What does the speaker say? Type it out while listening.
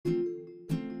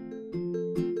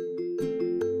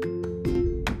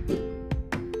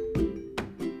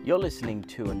You're listening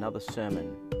to another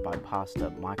sermon by Pastor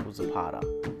Michael Zapata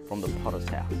from the Potter's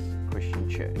House Christian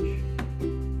Church.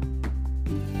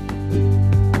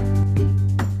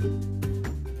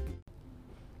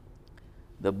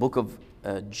 The book of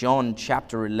John,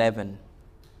 chapter 11.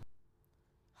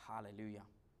 Hallelujah.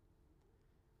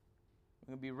 We're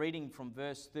going to be reading from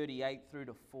verse 38 through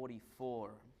to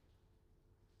 44.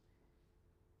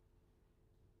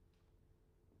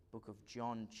 Book of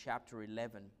John, chapter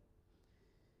 11.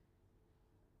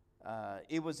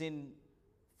 It was in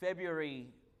February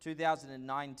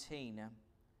 2019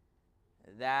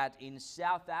 that in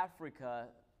South Africa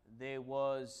there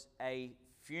was a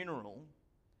funeral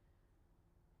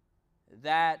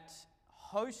that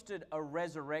hosted a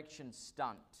resurrection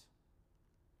stunt.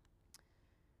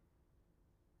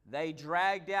 They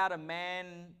dragged out a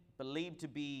man believed to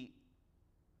be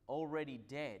already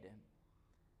dead,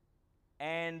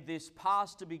 and this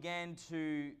pastor began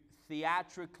to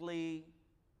theatrically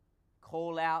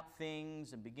call out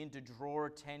things and begin to draw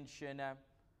attention,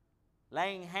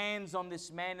 laying hands on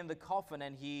this man in the coffin,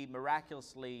 and he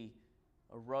miraculously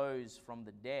arose from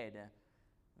the dead.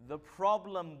 The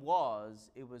problem was,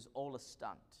 it was all a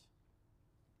stunt.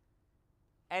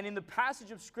 And in the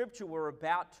passage of Scripture we're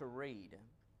about to read,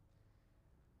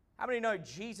 how many know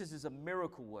Jesus is a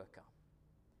miracle worker?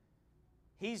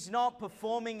 He's not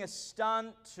performing a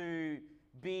stunt to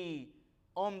be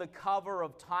on the cover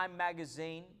of Time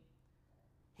magazine.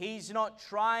 He's not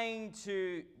trying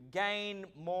to gain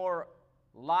more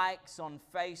likes on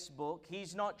Facebook.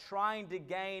 He's not trying to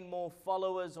gain more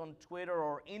followers on Twitter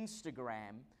or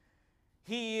Instagram.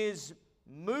 He is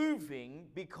moving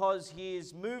because he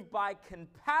is moved by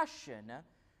compassion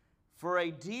for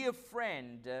a dear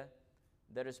friend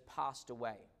that has passed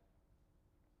away.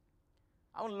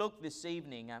 I want to look this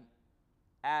evening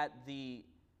at the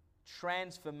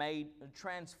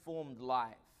transformed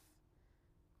life.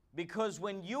 Because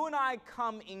when you and I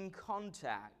come in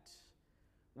contact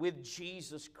with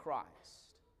Jesus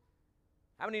Christ,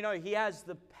 how many know He has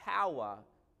the power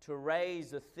to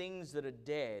raise the things that are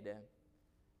dead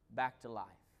back to life?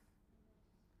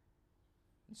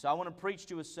 And so I want to preach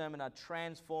to you a sermon, A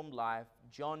Transformed Life,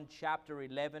 John chapter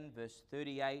 11, verse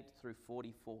 38 through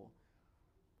 44.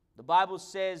 The Bible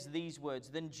says these words,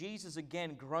 "Then Jesus,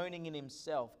 again groaning in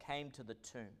himself, came to the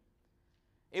tomb.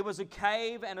 It was a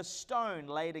cave and a stone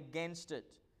laid against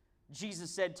it.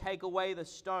 Jesus said, 'Take away the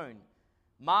stone.'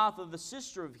 Martha, the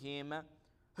sister of him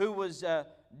who was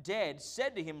dead,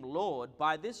 said to him, 'Lord,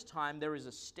 by this time there is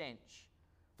a stench,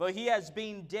 for he has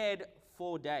been dead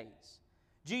 4 days.'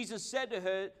 Jesus said to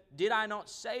her, 'Did I not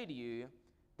say to you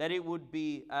that it would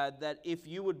be that if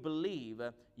you would believe,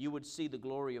 you would see the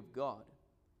glory of God?'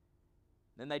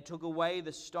 Then they took away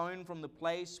the stone from the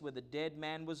place where the dead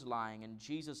man was lying, and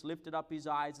Jesus lifted up his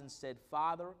eyes and said,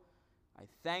 'Father, I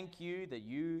thank you that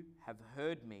you have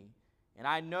heard me, and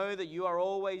I know that you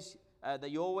always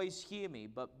hear me.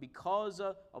 But because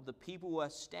of the people who are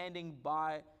standing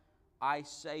by, I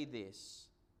say this,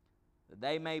 that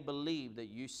they may believe that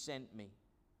you sent me.'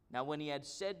 Now when he had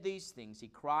said these things, he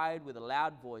cried with a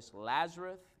loud voice,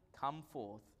 'Lazarus, come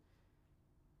forth.'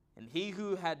 And he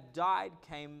who had died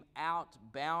came out,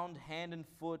 bound hand and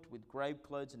foot with grave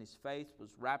clothes, and his face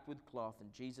was wrapped with cloth.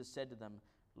 And Jesus said to them,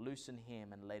 'Loosen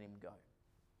him and let him go.'"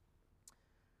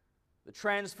 The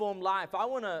transformed life. I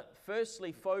want to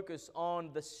firstly focus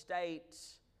on the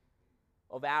state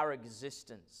of our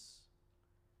existence.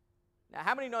 Now,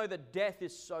 how many know that death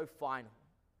is so final?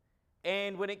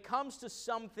 And when it comes to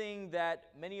something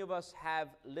that many of us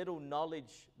have little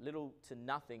to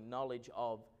nothing knowledge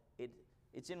of,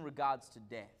 it's in regards to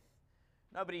death.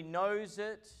 Nobody knows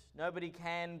it. Nobody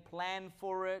can plan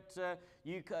for it.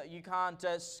 You can't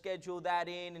schedule that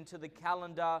into the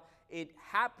calendar. It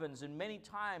happens, and many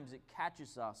times it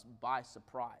catches us by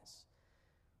surprise.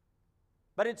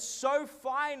 But it's so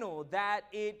final that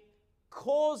it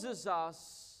causes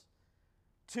us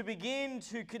to begin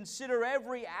to consider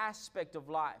every aspect of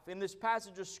life. In this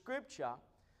passage of Scripture,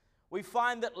 we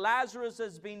find that Lazarus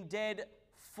has been dead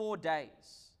 4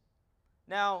 days.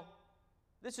 Now,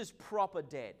 this is proper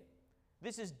dead.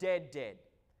 This is dead.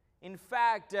 In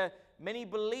fact, many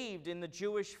believed in the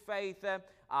Jewish faith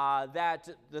that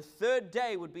the third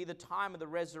day would be the time of the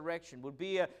resurrection, would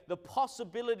be the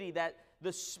possibility that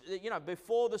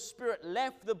before the spirit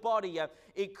left the body,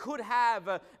 it could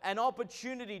have an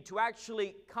opportunity to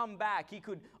actually come back. He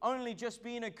could only just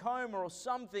be in a coma or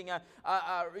something,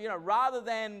 rather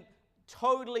than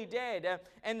totally dead.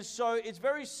 And so it's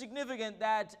very significant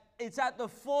that it's at the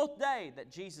 4th day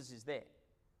that Jesus is there.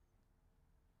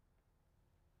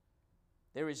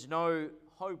 There is no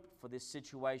hope for this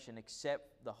situation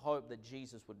except the hope that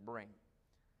Jesus would bring.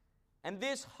 And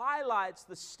this highlights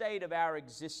the state of our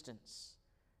existence.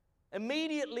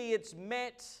 Immediately it's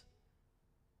met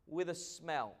with a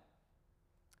smell.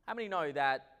 How many know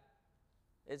that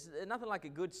it's nothing like a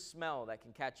good smell that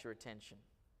can catch your attention?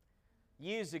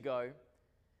 Years ago,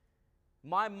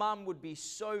 my mum would be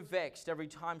so vexed every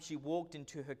time she walked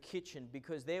into her kitchen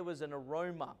because there was an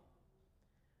aroma,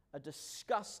 a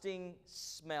disgusting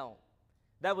smell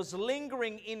that was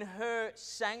lingering in her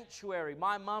sanctuary.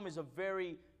 My mum is a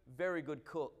very, very good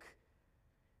cook.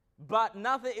 But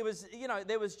nothing, it was,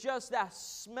 there was just that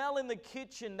smell in the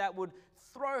kitchen that would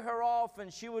throw her off,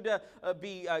 and she would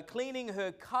be cleaning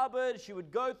her cupboard. She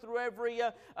would go through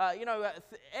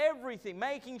everything,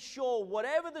 making sure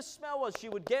whatever the smell was, she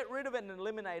would get rid of it and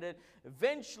eliminate it.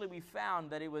 Eventually, we found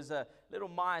that it was little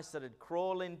mice that had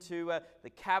crawled into the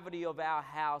cavity of our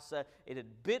house. It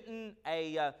had bitten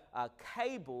a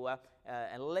cable,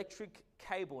 an electric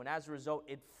cable, and as a result,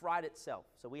 it fried itself.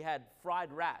 So we had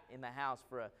fried rat in the house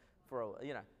for a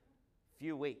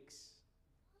few weeks.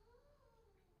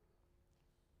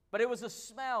 But it was a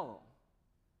smell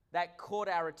that caught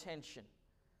our attention.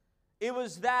 It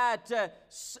was that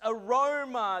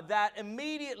aroma that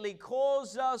immediately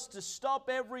caused us to stop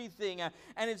everything.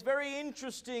 And it's very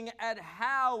interesting at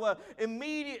how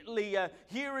immediately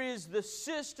here is the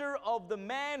sister of the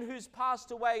man who's passed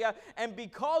away. And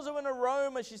because of an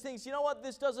aroma, she thinks, you know what,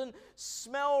 this doesn't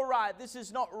smell right. This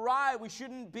is not right. We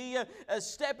shouldn't be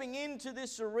stepping into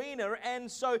this arena.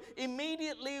 And so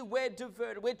immediately we're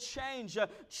diverted. We're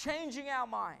changing our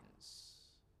minds.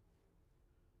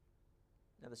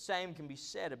 Now, the same can be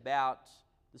said about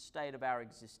the state of our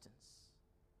existence.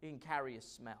 You can carry a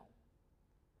smell.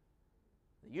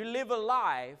 You live a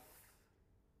life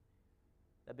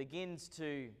that begins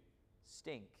to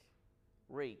stink,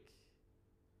 reek.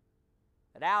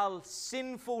 That our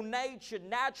sinful nature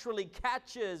naturally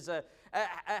catches,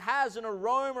 has an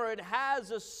aroma, it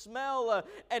has a smell,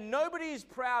 and nobody's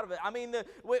proud of it. I mean,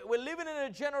 we're living in a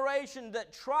generation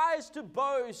that tries to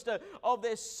boast of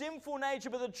their sinful nature,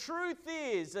 but the truth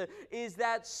is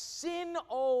that sin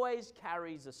always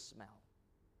carries a smell.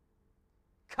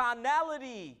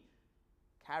 Carnality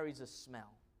carries a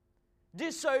smell.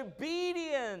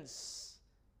 Disobedience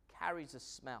carries a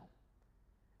smell.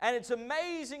 And it's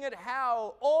amazing at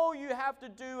how all you have to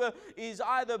do is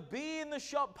either be in the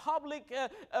public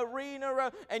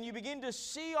arena and you begin to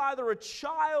see either a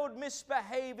child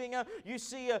misbehaving, you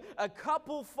see a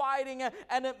couple fighting,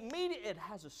 and immediately it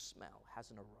has a smell,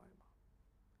 has an aroma.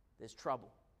 There's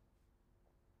trouble.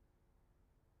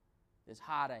 There's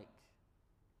heartache.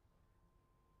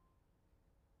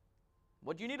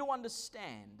 What you need to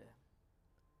understand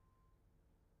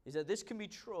is that this can be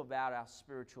true about our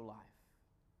spiritual life.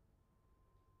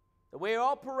 That we're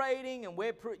operating and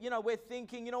we're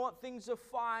thinking, you know what, things are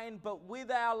fine, but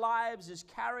with our lives is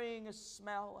carrying a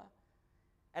smell.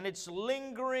 And it's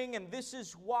lingering, and this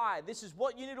is why. This is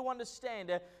what you need to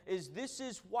understand, this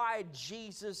is why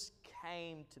Jesus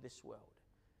came to this world.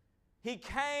 He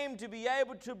came to be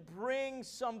able to bring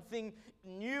something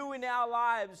new in our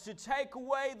lives, to take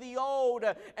away the old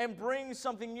and bring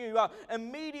something new.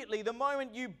 Immediately, the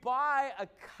moment you buy a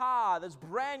car that's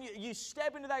brand new, you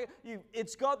step into that,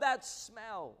 it's got that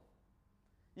smell.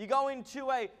 You go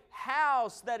into a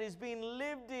house that is being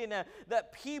lived in,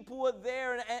 that people are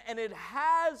there, and it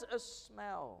has a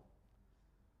smell.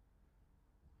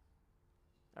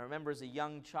 I remember as a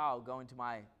young child going to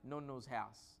my nonno's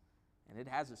house. And it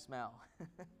has a smell.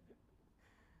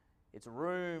 It's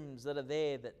rooms that are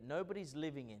there that nobody's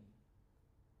living in.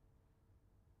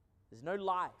 There's no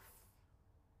life.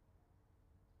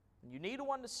 And you need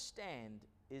to understand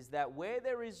is that where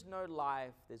there is no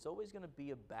life, there's always going to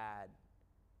be a bad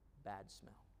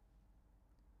smell.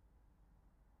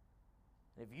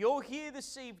 And if you're here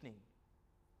this evening,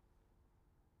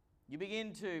 you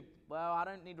begin to, well, I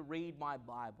don't need to read my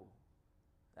Bible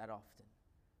that often.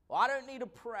 Or I don't need to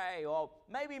pray, or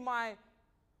maybe my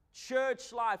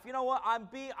church life, you know what,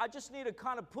 I just need to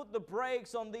kind of put the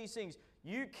brakes on these things.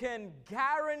 You can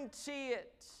guarantee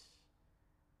it.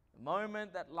 The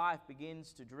moment that life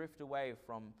begins to drift away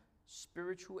from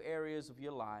spiritual areas of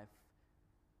your life,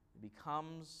 it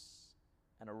becomes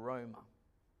an aroma.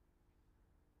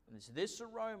 And it's this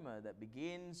aroma that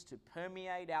begins to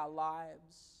permeate our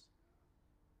lives.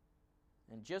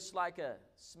 And just like a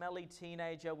smelly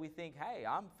teenager, we think, hey,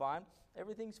 I'm fine.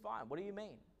 Everything's fine. What do you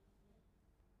mean?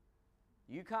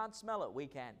 You can't smell it. We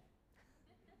can.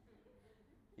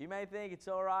 You may think it's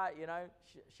all right,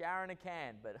 shower in a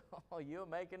can, but you're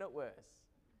making it worse.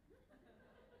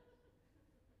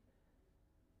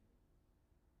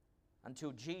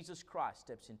 until Jesus Christ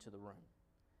steps into the room,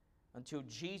 until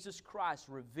Jesus Christ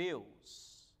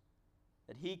reveals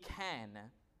that He can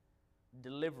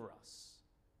deliver us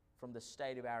from the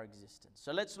state of our existence.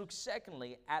 So let's look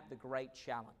secondly at the great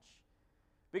challenge.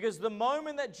 Because the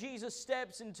moment that Jesus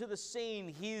steps into the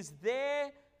scene, He is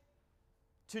there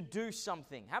to do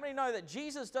something. How many know that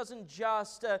Jesus doesn't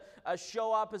just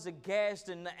show up as a guest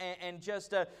and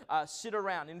just sit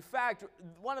around? In fact,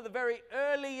 one of the very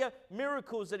early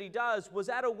miracles that He does was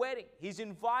at a wedding. He's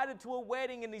invited to a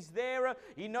wedding and He's there.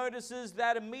 He notices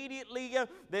that immediately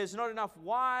there's not enough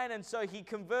wine, and so He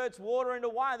converts water into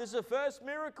wine. This is the first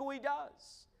miracle He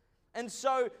does. And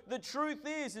so the truth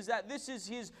is that this is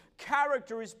His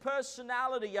character, His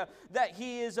personality, that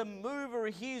He is a mover,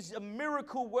 He's a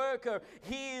miracle worker.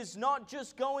 He is not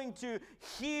just going to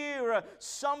hear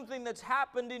something that's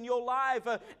happened in your life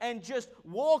and just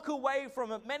walk away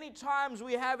from it. Many times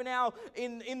we have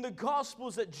in the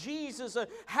Gospels that Jesus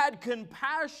had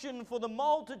compassion for the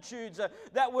multitudes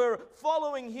that were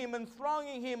following Him and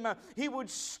thronging Him. He would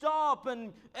stop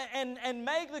and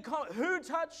make the comment, who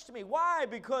touched me? Why?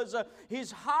 Because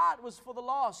His heart was for the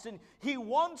lost, and He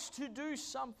wants to do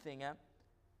something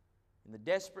in the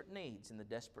desperate needs, in the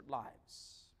desperate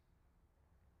lives.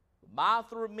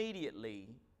 Martha immediately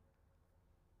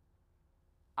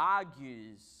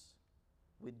argues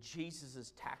with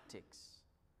Jesus' tactics.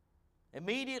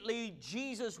 Immediately,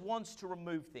 Jesus wants to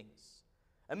remove things.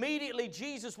 Immediately,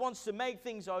 Jesus wants to make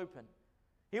things open.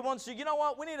 He wants to, you know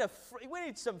what, we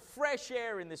need some fresh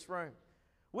air in this room.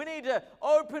 We need to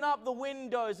open up the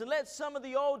windows and let some of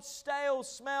the old stale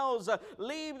smells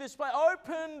leave this place.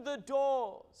 Open the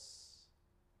doors.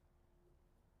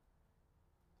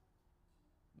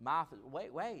 Martha,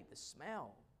 wait, the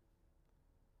smell.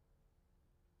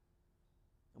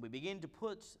 And we begin to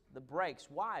put the brakes.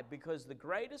 Why? Because the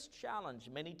greatest challenge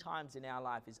many times in our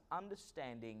life is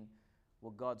understanding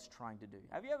what God's trying to do.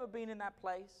 Have you ever been in that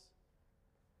place?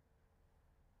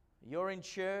 You're in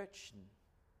church and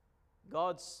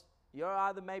you're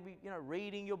either maybe,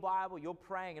 reading your Bible, you're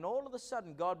praying, and all of a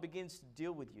sudden God begins to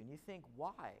deal with you. And you think,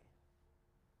 why?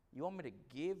 You want me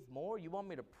to give more? You want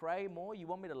me to pray more? You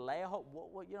want me to lay a hold?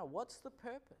 What's the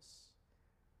purpose?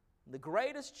 The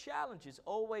greatest challenge is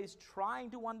always trying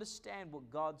to understand what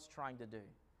God's trying to do.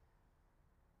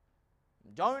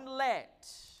 Don't let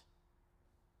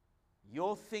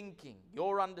your thinking,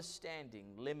 your understanding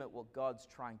limit what God's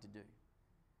trying to do.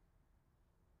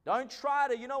 Don't try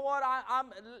to,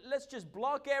 let's just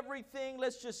block everything.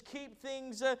 Let's just keep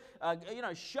things,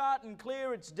 shut and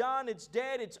clear. It's done. It's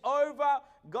dead. It's over.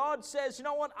 God says, you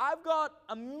know what? I've got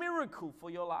a miracle for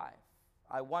your life.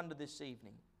 I wonder this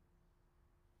evening.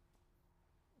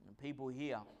 And people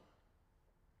here,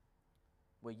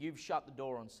 where you've shut the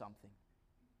door on something.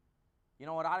 You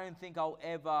know what? I don't think I'll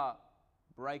ever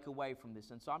break away from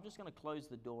this. And so I'm just going to close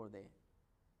the door there.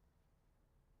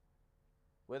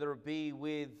 Whether it be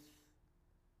with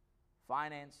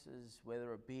finances,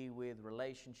 whether it be with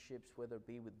relationships, whether it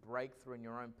be with breakthrough in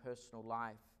your own personal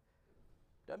life,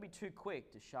 don't be too quick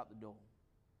to shut the door.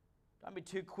 Don't be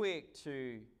too quick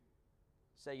to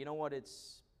say, you know what,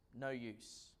 it's no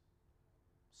use.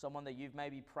 Someone that you've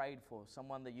maybe prayed for,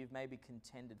 someone that you've maybe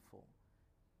contended for.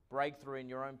 Breakthrough in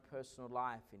your own personal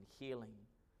life, in healing.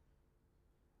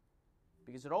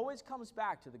 Because it always comes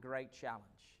back to the great challenge.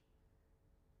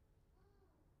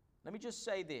 Let me just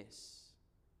say this.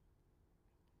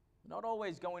 We're not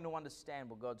always going to understand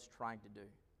what God's trying to do.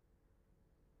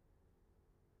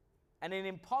 And in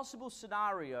impossible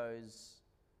scenarios,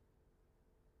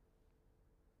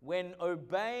 when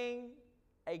obeying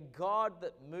a God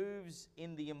that moves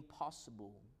in the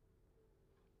impossible,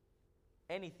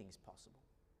 anything's possible.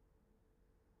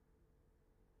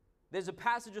 There's a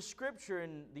passage of Scripture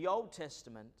in the Old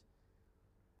Testament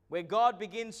where God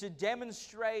begins to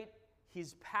demonstrate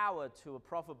His power to a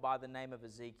prophet by the name of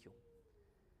Ezekiel.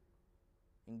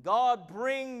 And God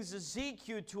brings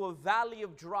Ezekiel to a valley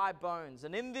of dry bones.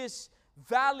 And in this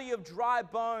valley of dry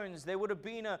bones, there would have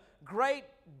been a great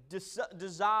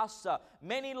disaster.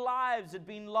 Many lives had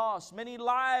been lost. Many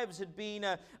lives had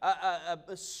been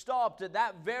stopped at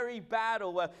that very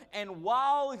battle. And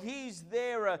while he's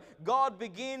there, God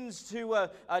begins to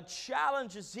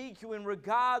challenge Ezekiel in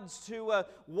regards to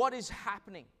what is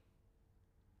happening.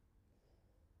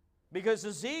 Because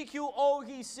Ezekiel, all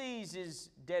he sees is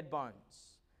dead bones.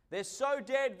 They're so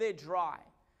dead, they're dry.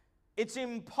 It's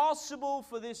impossible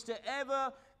for this to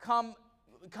ever come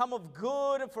of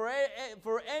good, for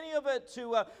any of it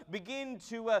to begin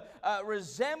to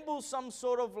resemble some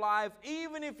sort of life.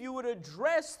 Even if you were to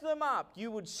dress them up,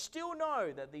 you would still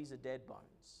know that these are dead bones.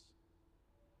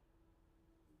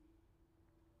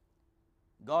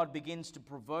 God begins to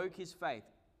provoke his faith.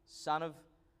 Son of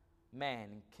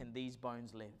man, can these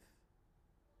bones live?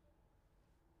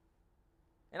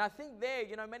 And I think there,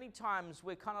 many times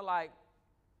we're kind of like,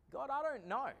 God, I don't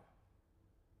know.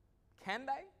 Can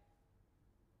they?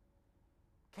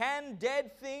 Can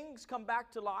dead things come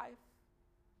back to life?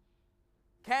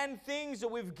 Can things that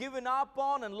we've given up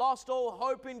on and lost all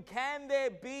hope in, can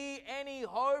there be any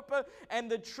hope?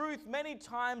 And the truth, many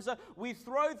times we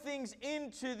throw things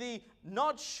into the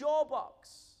not sure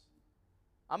box.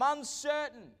 I'm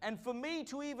uncertain. And for me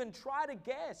to even try to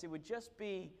guess, it would just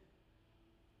be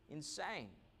insane.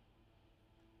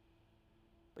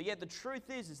 But yet the truth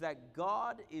is that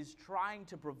God is trying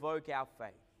to provoke our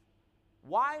faith.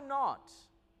 Why not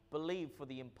believe for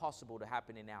the impossible to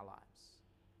happen in our lives?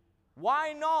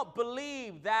 Why not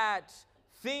believe that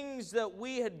things that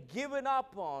we had given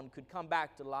up on could come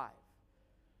back to life?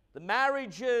 The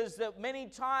marriages that many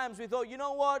times we thought,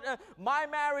 my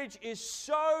marriage is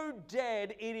so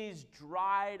dead, it is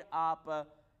dried up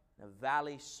in a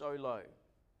valley so low.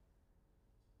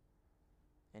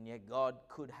 And yet God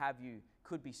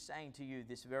could be saying to you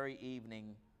this very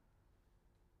evening,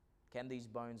 can these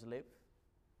bones live?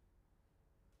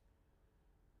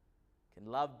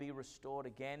 Can love be restored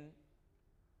again?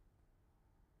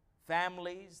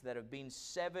 Families that have been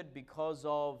severed because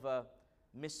of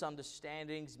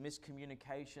misunderstandings,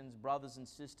 miscommunications, brothers and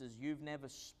sisters you've never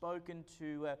spoken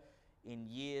to in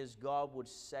years, God would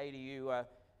say to you,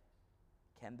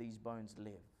 can these bones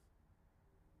live?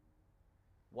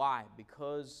 Why?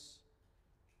 Because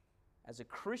as a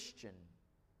Christian,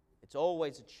 it's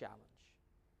always a challenge.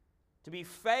 To be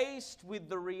faced with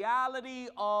the reality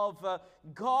of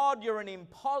God, you're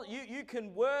you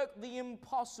can work the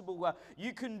impossible.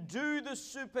 You can do the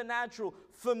supernatural.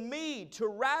 For me to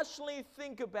rationally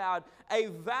think about a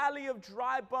valley of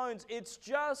dry bones, it's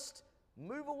just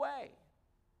move away.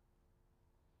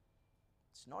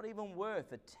 It's not even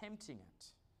worth attempting it.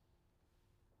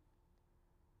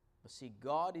 But see,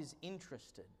 God is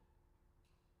interested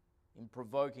in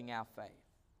provoking our faith.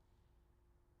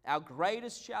 Our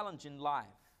greatest challenge in life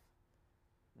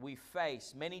we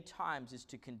face many times is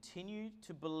to continue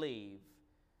to believe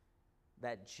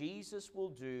that Jesus will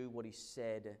do what he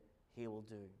said he will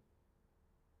do.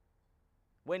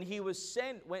 When he was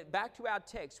sent, went back to our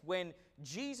text, when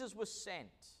Jesus was sent,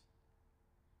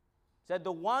 said,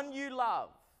 the one you love,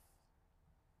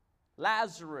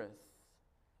 Lazarus,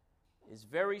 is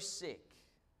very sick.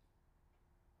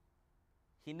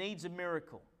 He needs a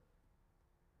miracle.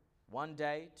 1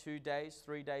 day, 2 days,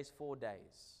 3 days, 4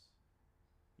 days.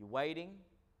 You're waiting,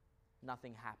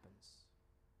 nothing happens.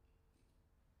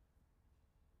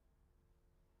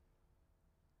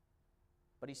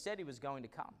 But he said he was going to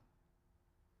come.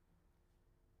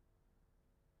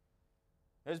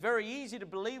 It was very easy to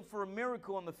believe for a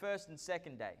miracle on the first and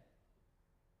second day.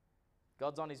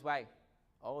 God's on his way.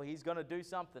 Oh, he's going to do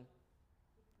something.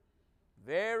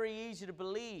 Very easy to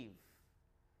believe.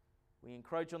 We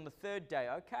encroach on the third day.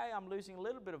 Okay, I'm losing a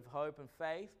little bit of hope and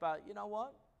faith, but you know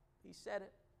what? He said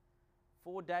it.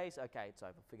 4 days, okay, it's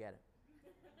over. Forget it.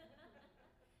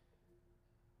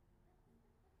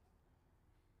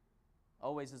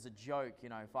 Always as a joke,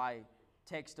 if I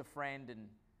text a friend and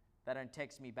they don't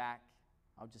text me back,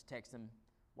 I'll just text them,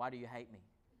 why do you hate me?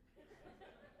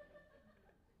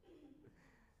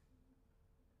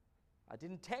 I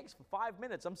didn't text for 5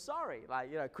 minutes. I'm sorry.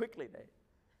 Quickly there.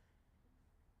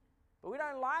 But we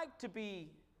don't like to be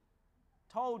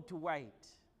told to wait.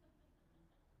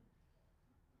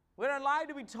 We don't like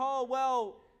to be told,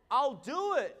 well, I'll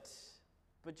do it,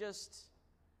 but just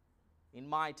in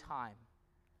my time.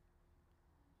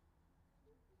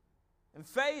 And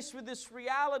faced with this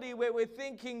reality where we're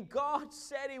thinking, God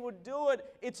said he would do it,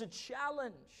 it's a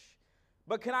challenge.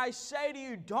 But can I say to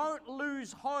you, don't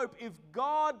lose hope. If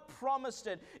God promised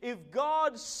it, if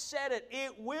God said it,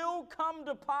 it will come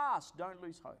to pass. Don't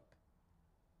lose hope.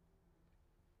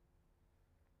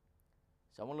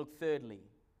 So I want to look thirdly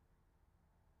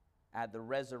at the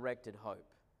resurrected hope.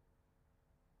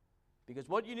 Because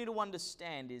what you need to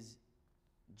understand is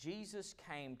Jesus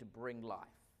came to bring life.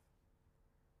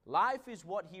 Life is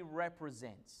what he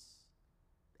represents.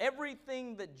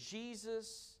 Everything that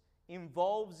Jesus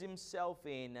involves himself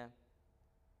in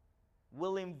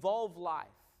will involve life.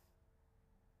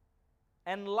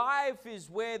 And life is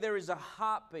where there is a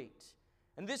heartbeat.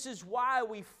 And this is why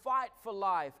we fight for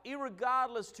life,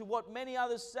 irregardless to what many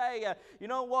others say. You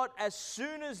know what? As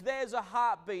soon as there's a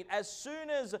heartbeat, as soon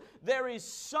as there is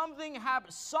something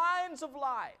happen, signs of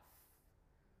life,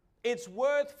 it's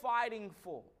worth fighting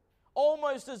for.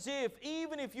 Almost as if,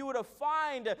 even if you were to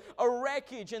find a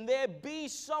wreckage and there be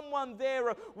someone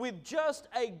there with just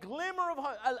a glimmer of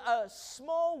hope, a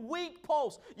small, weak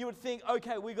pulse, you would think,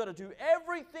 okay, we've got to do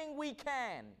everything we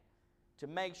can to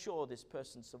make sure this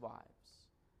person survives.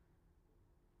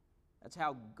 That's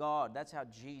how God, that's how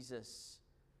Jesus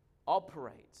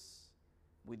operates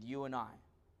with you and I.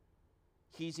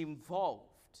 He's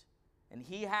involved and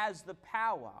He has the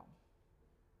power.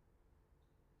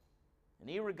 And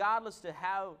irregardless to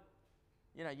how,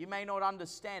 you may not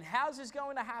understand, how's this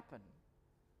going to happen?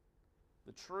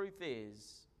 The truth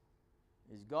is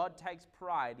God takes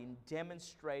pride in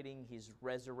demonstrating His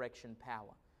resurrection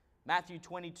power. Matthew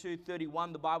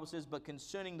 22:31, the Bible says, "But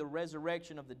concerning the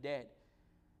resurrection of the dead,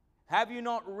 have you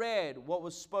not read what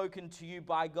was spoken to you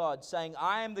by God, saying,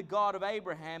 I am the God of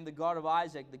Abraham, the God of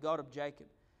Isaac, the God of Jacob.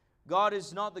 God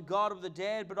is not the God of the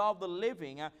dead, but of the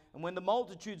living." And when the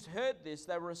multitudes heard this,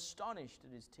 they were astonished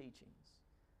at His teachings.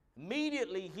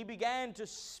 Immediately, He began to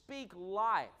speak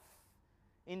life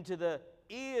into the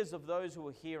ears of those who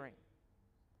were hearing.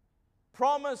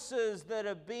 Promises that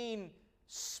have been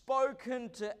spoken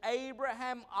to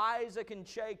Abraham, Isaac, and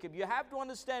Jacob. You have to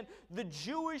understand the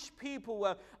Jewish people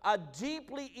are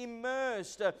deeply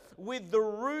immersed with the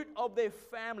root of their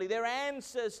family, their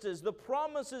ancestors, the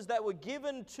promises that were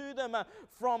given to them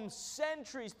from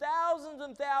centuries, thousands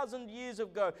and thousands of years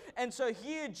ago. And so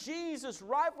here Jesus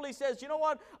rightfully says, you know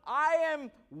what? I am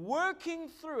working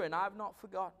through and I've not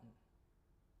forgotten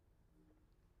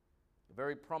the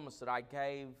very promise that I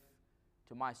gave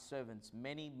to my servants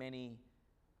many, many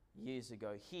years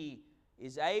ago. He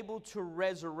is able to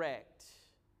resurrect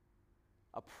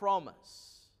a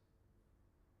promise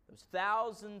that was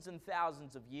thousands and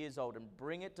thousands of years old and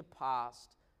bring it to pass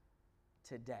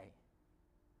today.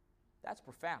 That's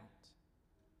profound.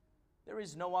 There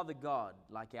is no other God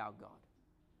like our God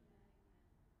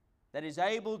that is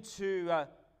able to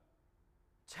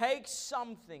take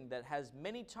something that has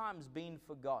many times been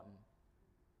forgotten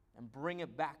and bring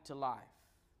it back to life.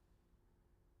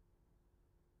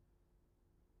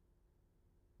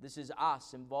 This is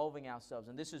us involving ourselves.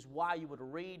 And this is why you would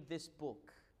read this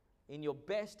book. In your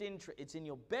best interest, it's in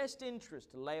your best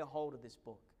interest to lay a hold of this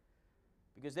book.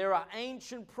 Because there are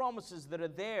ancient promises that are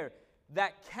there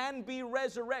that can be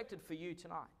resurrected for you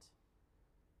tonight.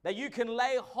 That you can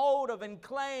lay hold of and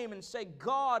claim and say,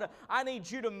 God, I need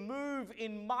you to move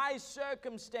in my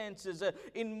circumstances,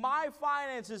 in my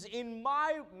finances, in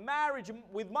my marriage,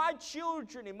 with my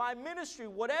children, in my ministry,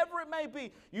 whatever it may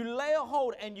be. You lay a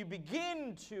hold and you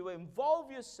begin to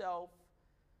involve yourself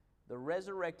in the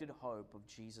resurrected hope of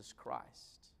Jesus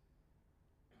Christ.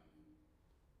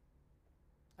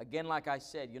 Again, like I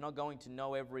said, you're not going to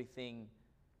know everything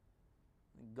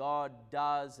God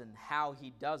does and how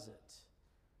He does it.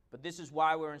 But this is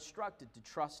why we're instructed to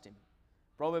trust Him.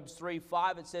 Proverbs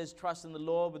 3:5, it says, trust in the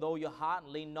Lord with all your heart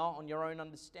and lean not on your own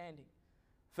understanding.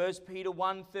 1 Peter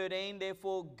 1:13,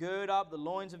 therefore gird up the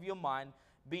loins of your mind,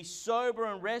 be sober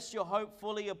and rest your hope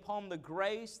fully upon the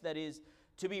grace that is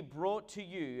to be brought to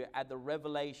you at the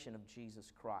revelation of Jesus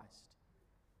Christ.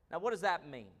 Now what does that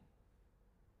mean?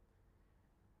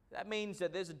 That means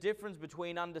that there's a difference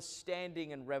between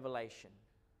understanding and revelation.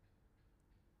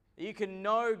 You can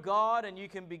know God and you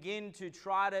can begin to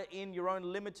try to, in your own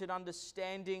limited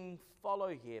understanding, follow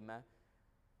Him.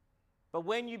 But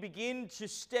when you begin to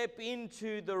step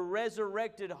into the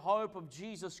resurrected hope of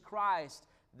Jesus Christ,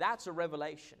 that's a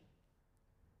revelation.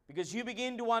 Because you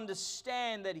begin to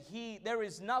understand that there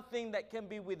is nothing that can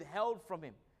be withheld from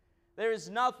Him. There is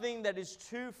nothing that is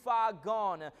too far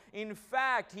gone. In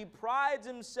fact, He prides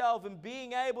Himself in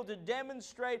being able to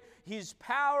demonstrate His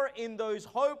power in those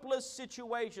hopeless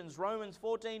situations. Romans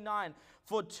 14:9,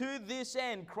 for to this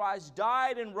end Christ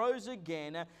died and rose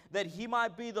again, that He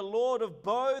might be the Lord of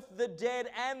both the dead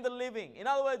and the living. In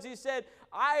other words, He said,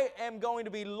 I am going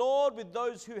to be Lord with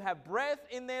those who have breath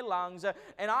in their lungs,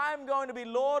 and I am going to be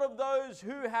Lord of those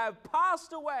who have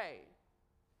passed away.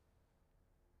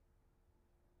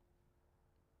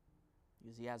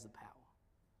 Because He has the power.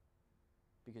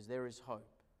 Because there is hope.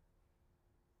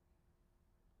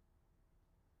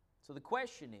 So the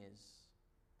question is,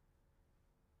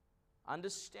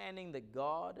 understanding that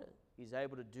God is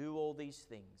able to do all these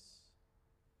things,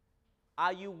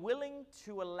 are you willing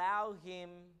to allow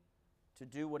Him to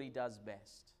do what He does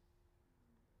best?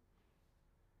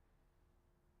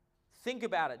 Think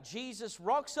about it. Jesus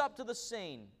rocks up to the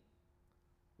scene.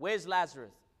 Where's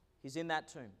Lazarus? He's in that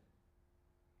tomb.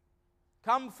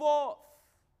 Come forth.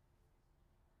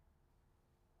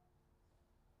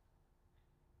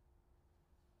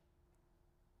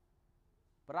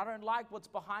 But I don't like what's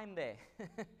behind there.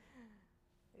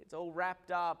 it's all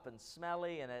wrapped up and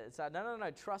smelly, and it's like, no,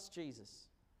 trust Jesus.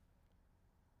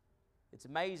 It's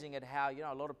amazing at how,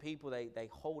 a lot of people, they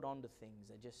hold on to things.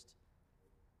 They just,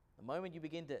 the moment you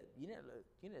begin to,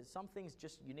 some things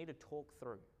just you need to talk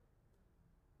through.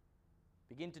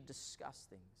 Begin to discuss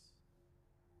things.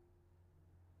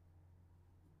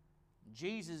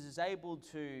 Jesus is able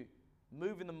to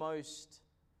move in the most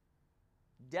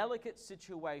delicate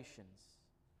situations.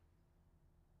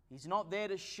 He's not there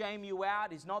to shame you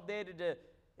out. He's not there to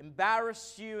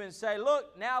embarrass you and say,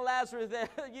 look, now Lazarus,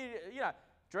 you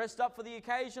dressed up for the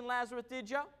occasion, Lazarus, did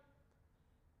you?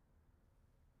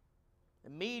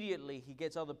 Immediately, he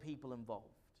gets other people involved.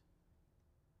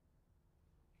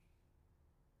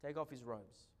 Take off his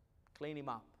robes. Clean him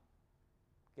up.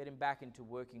 Get him back into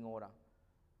working order.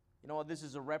 You know what? This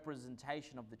is a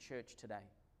representation of the church today.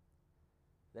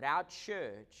 That our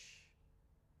church,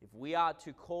 if we are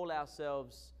to call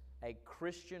ourselves a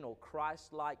Christian or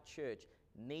Christ-like church,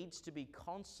 needs to be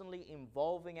constantly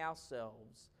involving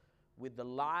ourselves with the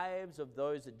lives of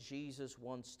those that Jesus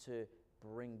wants to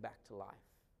bring back to life.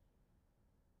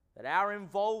 That our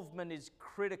involvement is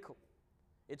critical.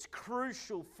 It's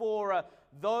crucial for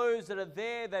those that are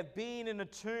there. They've been in a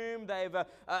tomb. They've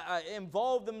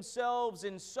involved themselves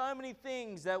in so many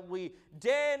things that we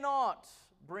dare not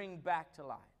bring back to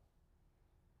life.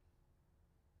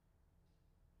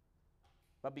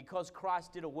 But because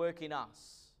Christ did a work in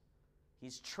us,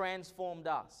 He's transformed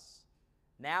us.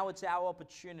 Now it's our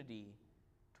opportunity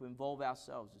to involve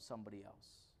ourselves with somebody else.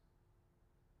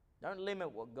 Don't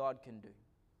limit what God can do.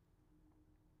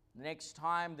 The next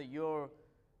time that you're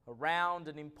around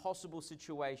an impossible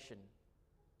situation,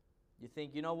 you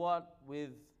think, you know what,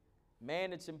 with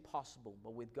man it's impossible,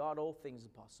 but with God all things are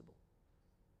possible.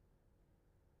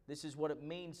 This is what it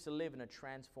means to live in a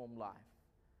transformed life.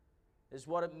 This is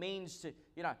what it means to,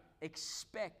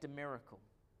 expect a miracle.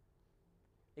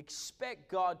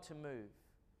 Expect God to move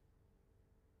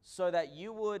so that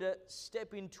you would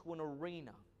step into an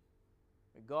arena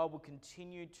where God will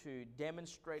continue to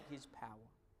demonstrate His power.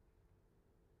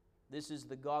 This is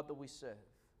the God that we serve.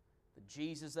 The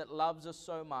Jesus that loves us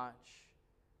so much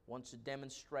wants to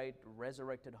demonstrate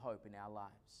resurrected hope in our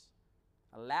lives.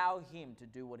 Allow Him to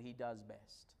do what He does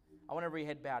best. I want every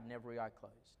head bowed and every eye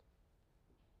closed.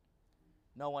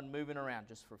 No one moving around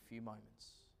just for a few moments.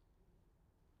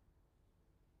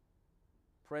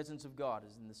 The presence of God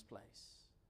is in this place.